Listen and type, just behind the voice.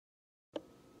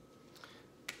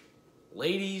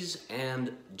Ladies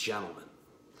and gentlemen,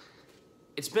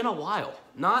 it's been a while,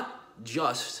 not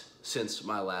just since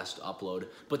my last upload,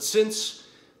 but since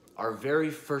our very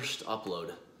first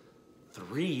upload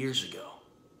 3 years ago.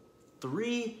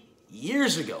 3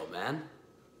 years ago, man.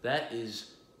 That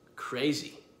is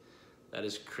crazy. That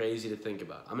is crazy to think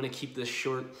about. I'm gonna keep this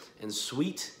short and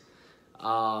sweet.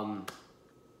 It's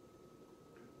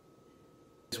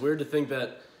weird to think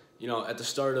that, you know, at the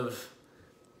start of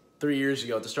 3 years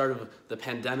ago, at the start of the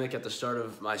pandemic, at the start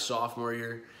of my sophomore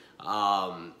year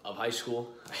of high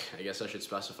school, I guess I should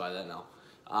specify that now.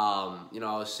 You know,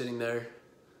 I was sitting there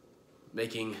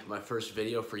making my first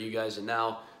video for you guys, and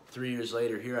now 3 years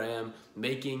later, here I am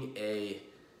making a,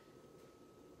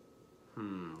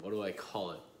 what do I call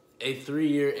it? A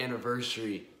 3-year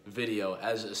anniversary video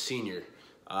as a senior,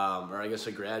 or I guess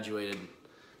a graduate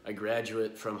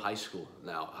from high school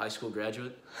now. High school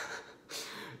graduate?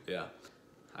 Yeah.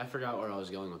 I forgot where I was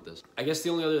going with this. I guess the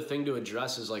only other thing to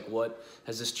address is like, what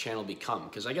has this channel become?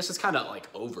 Because I guess it's kind of like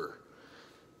over,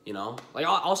 you know? Like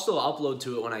I'll still upload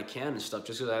to it when I can and stuff,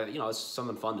 just because you know, it's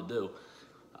something fun to do.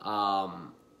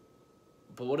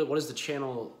 But what has the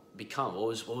channel become? What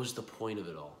was the point of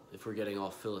it all? If we're getting all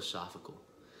philosophical,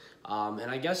 and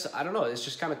I guess I don't know. It's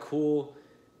just kind of cool.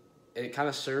 It kind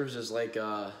of serves as like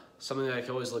something that I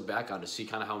can always look back on to see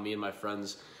kind of how me and my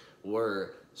friends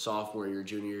were sophomore year,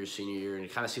 junior year, senior year, and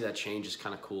kind of see that change is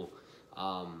kind of cool.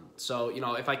 So, you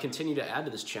know, if I continue to add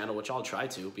to this channel, which I'll try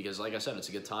to, because like I said, it's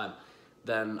a good time,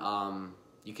 then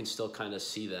you can still kind of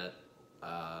see that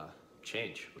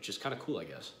change, which is kind of cool, I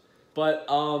guess. But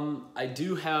I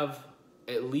do have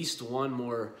at least one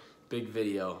more big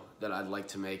video that I'd like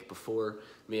to make before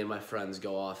me and my friends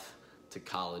go off to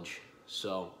college.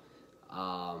 So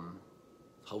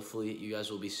hopefully you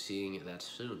guys will be seeing that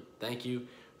soon. Thank you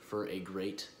for a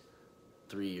great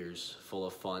 3 years full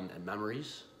of fun and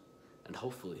memories, and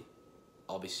hopefully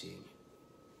I'll be seeing you.